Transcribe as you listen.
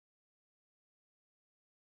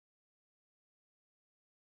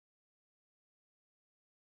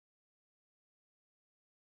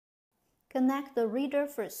Connect the reader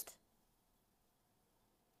first.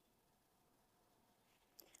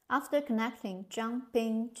 After connecting, jump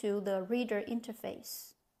into the reader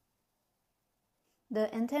interface.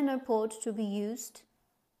 The antenna port to be used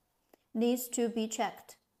needs to be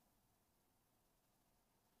checked.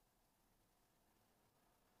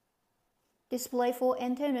 Display 4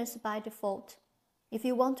 antennas by default. If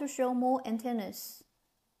you want to show more antennas,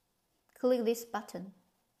 click this button.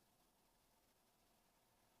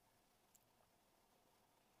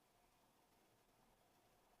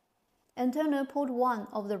 Antenna port 1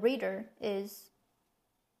 of the reader is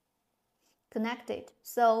connected,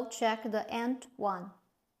 so check the ANT 1.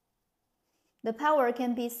 The power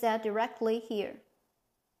can be set directly here.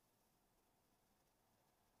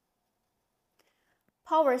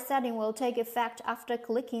 Power setting will take effect after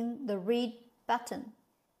clicking the Read button.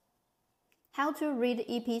 How to read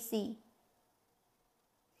EPC?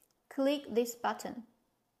 Click this button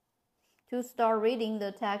to start reading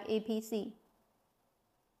the tag EPC.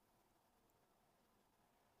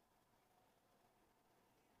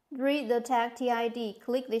 Read the tag TID,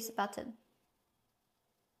 click this button.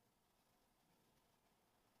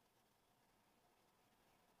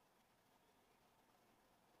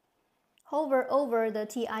 Hover over the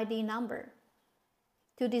TID number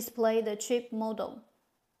to display the chip model.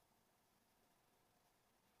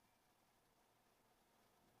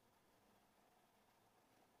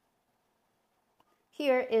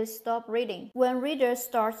 Here is stop reading. When reader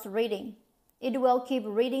starts reading, it will keep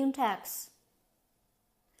reading text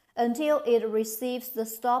until it receives the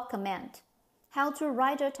stop command. How to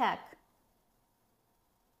write a tag?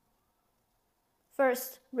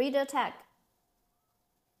 First, read a tag.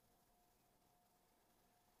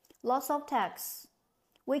 Lots of tags.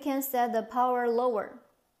 We can set the power lower.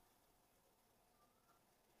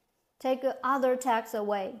 Take other tags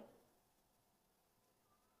away.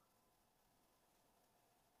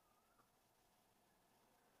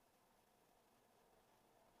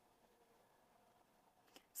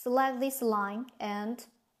 Select this line and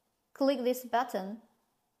click this button.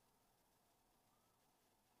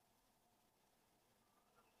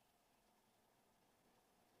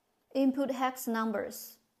 Input hex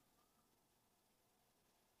numbers.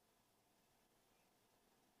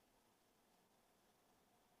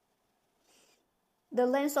 The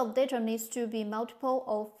length of data needs to be multiple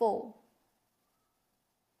of 4.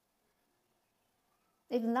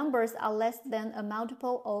 If numbers are less than a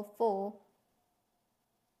multiple of 4,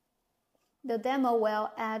 the demo will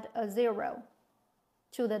add a 0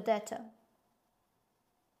 to the data.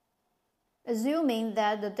 Assuming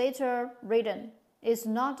that the data written is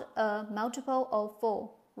not a multiple of 4,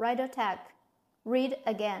 write a tag, read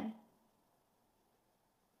again.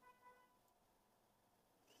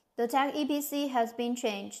 The tag EPC has been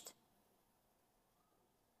changed.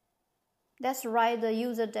 Let's write the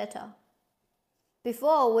user data.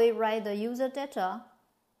 Before we write the user data,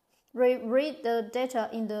 read the data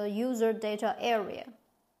in the user data area.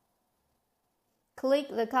 Click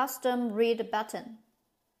the custom read button.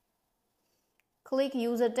 Click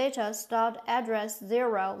user data start address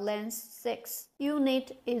 0 length 6.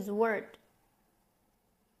 Unit is word.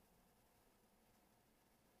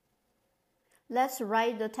 Let's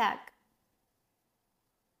write the tag.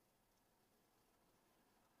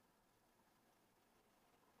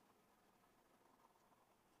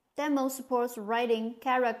 Demo supports writing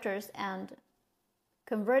characters and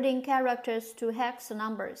converting characters to hex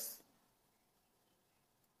numbers.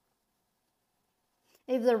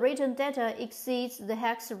 If the written data exceeds the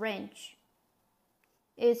hex range,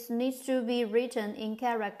 it needs to be written in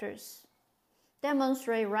characters.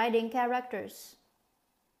 Demonstrate writing characters.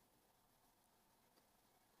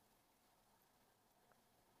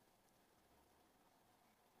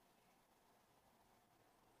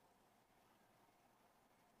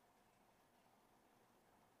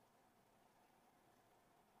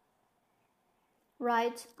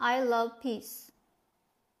 Write I love peace.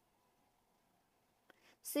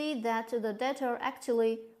 See that the data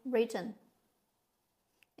actually written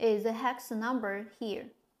is the hex number here.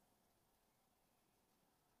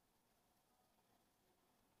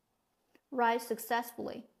 Write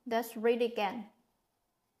successfully. Let's read again.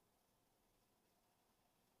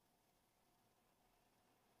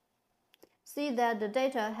 See that the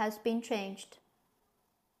data has been changed.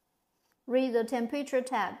 Read the temperature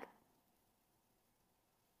tag.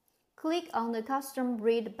 Click on the Custom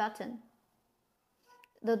Read button.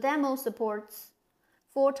 The demo supports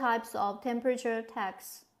 4 types of temperature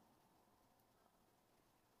tags.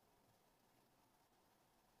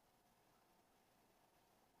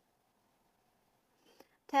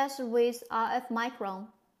 Test with RF micron.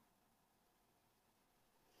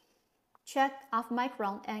 Check off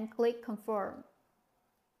micron and click Confirm.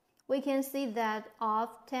 We can see that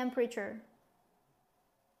off temperature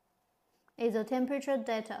is the temperature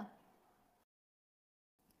data.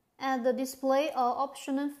 At the display or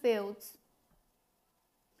optional fields,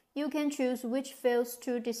 you can choose which fields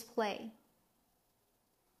to display.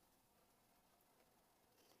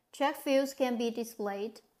 Check fields can be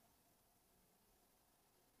displayed.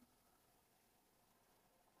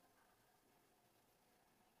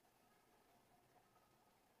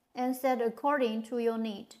 And set according to your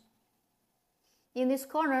need. In this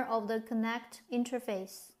corner of the Connect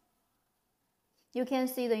interface, you can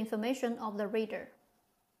see the information of the reader.